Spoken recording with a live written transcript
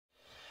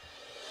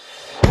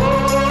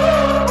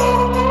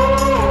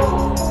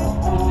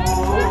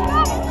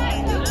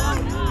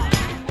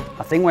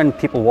think when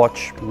people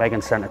watch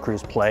Megan Santa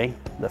Cruz play,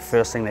 the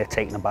first thing they're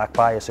taken aback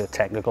by is her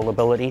technical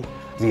ability,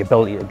 the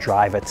ability to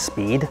drive at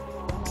speed.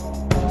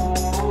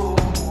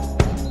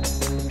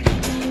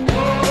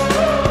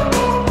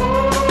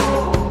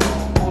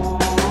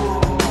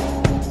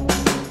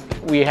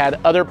 We had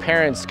other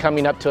parents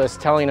coming up to us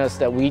telling us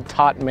that we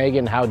taught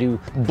Megan how to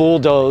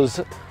bulldoze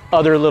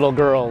other little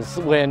girls.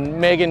 When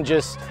Megan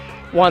just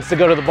wants to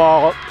go to the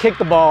ball, kick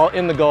the ball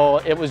in the goal,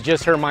 it was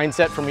just her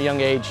mindset from a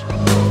young age.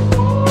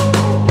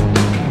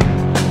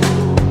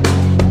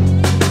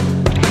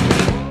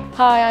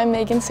 Hi, I'm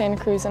Megan Santa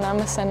Cruz and I'm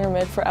a center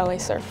mid for LA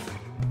Surf.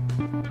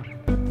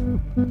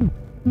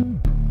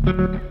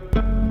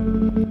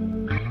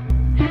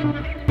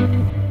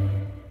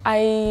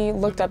 I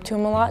looked up to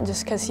him a lot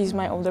just because he's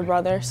my older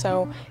brother,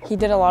 so he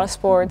did a lot of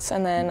sports,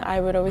 and then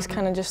I would always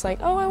kind of just like,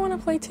 oh, I want to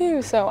play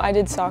too. So I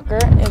did soccer.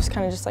 It was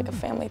kind of just like a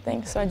family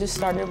thing, so I just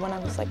started when I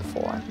was like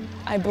 4.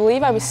 I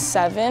believe I was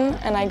 7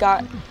 and I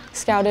got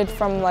scouted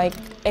from like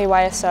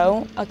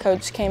AYSO. A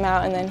coach came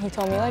out and then he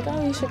told me like,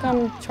 oh, you should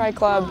come try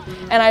club.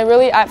 And I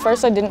really, at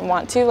first I didn't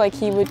want to, like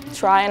he would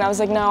try and I was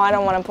like, no, I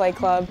don't want to play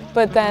club.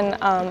 But then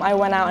I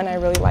went out and I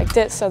really liked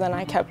it, so then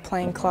I kept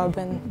playing club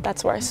and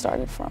that's where I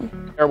started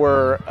from. There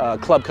were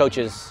club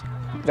coaches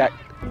that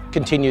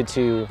continued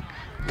to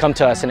come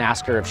to us and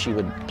ask her if she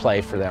would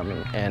play for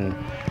them. And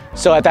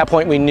so at that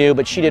point we knew,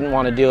 but she didn't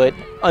want to do it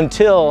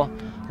until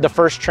the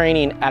first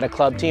training at a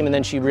club team, and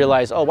then she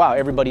realized, oh wow,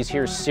 everybody's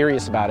here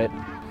serious about it.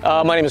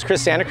 My name is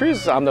Chris Santa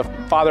Cruz. I'm the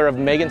father of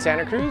Megan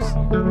Santa Cruz.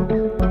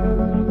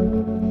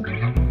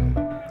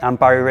 I'm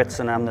Barry Ritz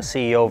and I'm the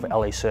CEO of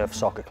LA Surf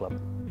Soccer Club.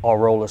 Our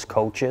role as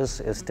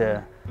coaches is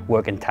to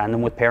work in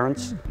tandem with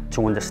parents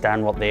to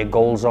understand what their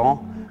goals are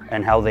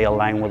and how they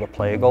align with the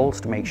player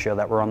goals to make sure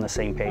that we're on the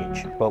same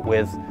page. But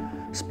with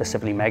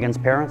specifically Megan's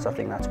parents, I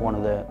think that's one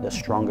of the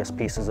strongest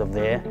pieces of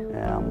their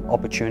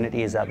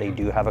opportunity, is that they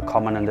do have a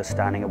common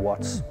understanding of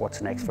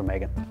what's next for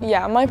Megan.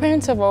 Yeah, my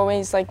parents have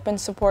always like been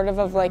supportive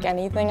of like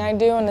anything I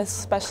do, and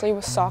especially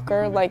with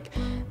soccer.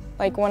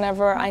 Like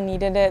whenever I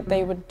needed it,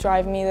 they would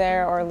drive me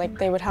there, or like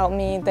they would help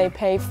me. They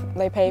pay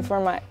for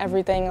my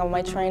everything, all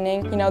my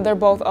training. You know, they're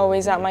both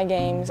always at my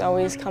games,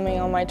 always coming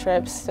on my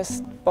trips.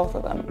 Just both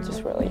of them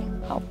just really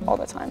help all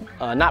the time.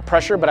 Not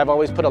pressure, but I've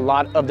always put a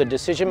lot of the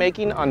decision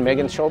making on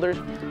Megan's shoulders.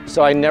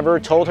 So I never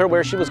told her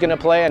where she was going to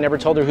play. I never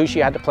told her who she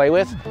had to play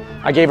with.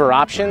 I gave her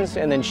options,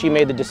 and then she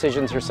made the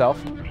decisions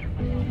herself.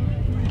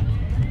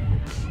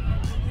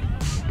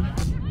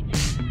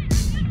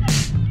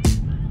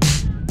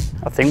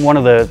 I think one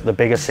of the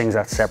biggest things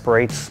that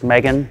separates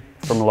Megan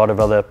from a lot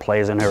of other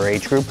players in her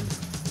age group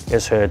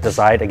is her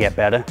desire to get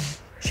better.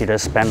 She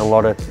does spend a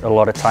lot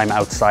of time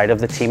outside of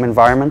the team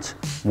environment,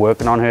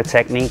 working on her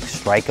technique,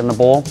 striking the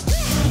ball.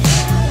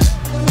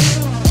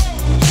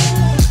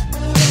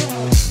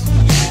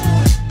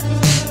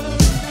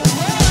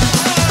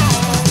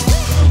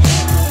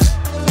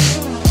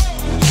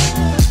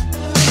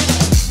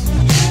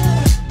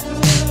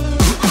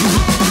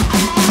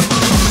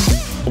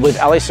 With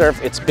LA Surf,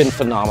 it's been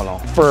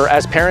phenomenal.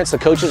 As parents, the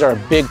coaches are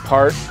a big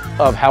part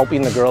of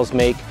helping the girls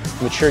make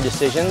mature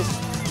decisions.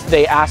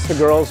 They ask the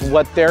girls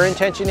what their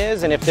intention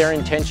is, and if their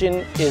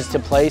intention is to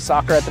play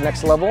soccer at the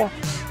next level,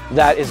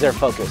 that is their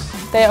focus.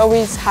 They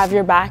always have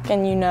your back,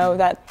 and you know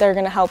that they're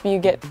going to help you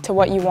get to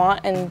what you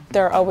want, and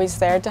they're always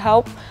there to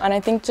help. And I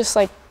think just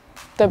like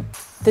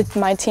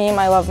my team,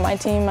 I love my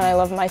team and I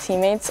love my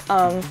teammates,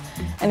 and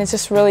it's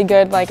just really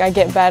good. Like I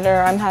get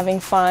better, I'm having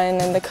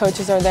fun, and the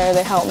coaches are there,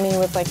 they help me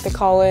with like the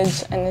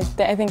college, and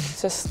I think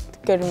it's just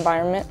a good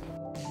environment.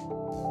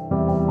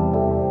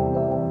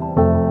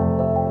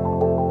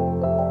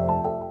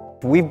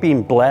 We've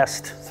been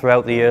blessed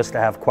throughout the years to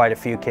have quite a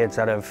few kids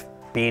that have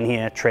been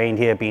here, trained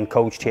here, been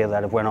coached here,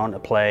 that have went on to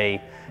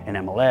play in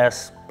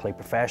MLS, play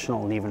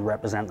professional, and even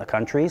represent the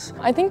countries.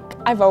 I think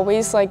I've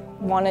always like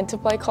wanted to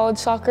play college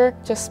soccer,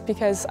 just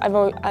because I've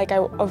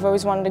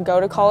always wanted to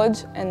go to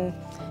college, and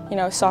you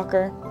know,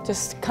 soccer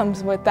just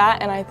comes with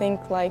that. And I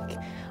think like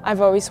I've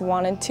always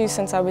wanted to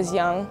since I was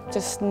young,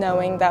 just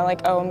knowing that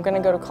like, oh, I'm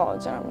gonna go to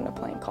college and I'm gonna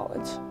play in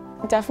college.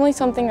 Definitely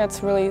something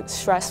that's really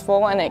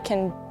stressful, and it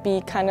can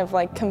be kind of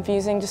like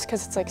confusing just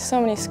because it's like so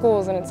many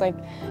schools and it's like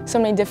so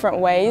many different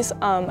ways.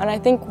 And I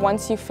think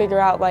once you figure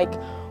out like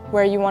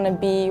where you want to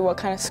be, what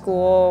kind of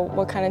school,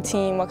 what kind of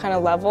team, what kind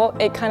of level,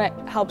 it kind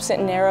of helps it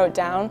narrow it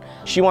down.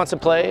 She wants to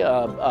play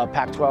a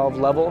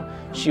Pac-12 level.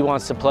 She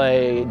wants to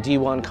play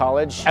D1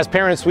 college. As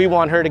parents, we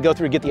want her to go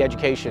through and get the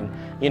education.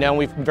 You know, and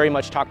we've very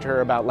much talked to her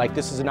about like,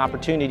 this is an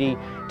opportunity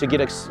to get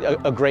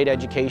a great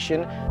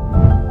education.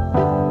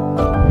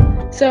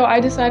 So I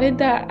decided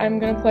that I'm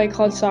going to play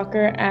college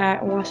soccer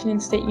at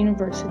Washington State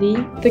University.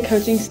 The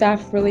coaching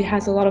staff really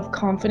has a lot of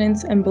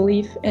confidence and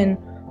belief in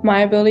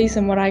my abilities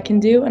and what I can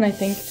do, and I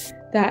think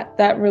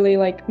that really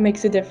like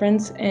makes a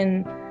difference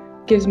and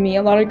gives me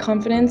a lot of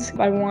confidence.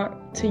 I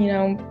want to, you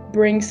know,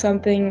 bring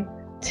something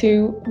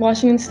to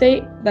Washington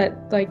State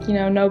that like, you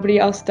know, nobody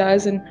else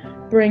does, and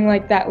bring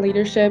like that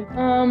leadership.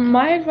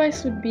 My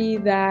advice would be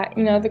that,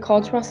 you know, the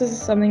college process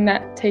is something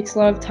that takes a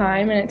lot of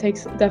time, and it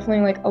takes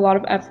definitely like a lot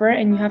of effort,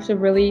 and you have to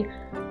really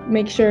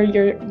make sure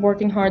you're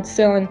working hard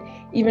still. And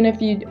even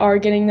if you are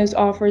getting those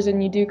offers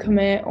and you do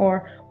commit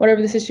or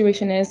whatever the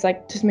situation is,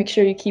 like just make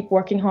sure you keep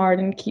working hard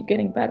and keep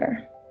getting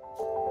better.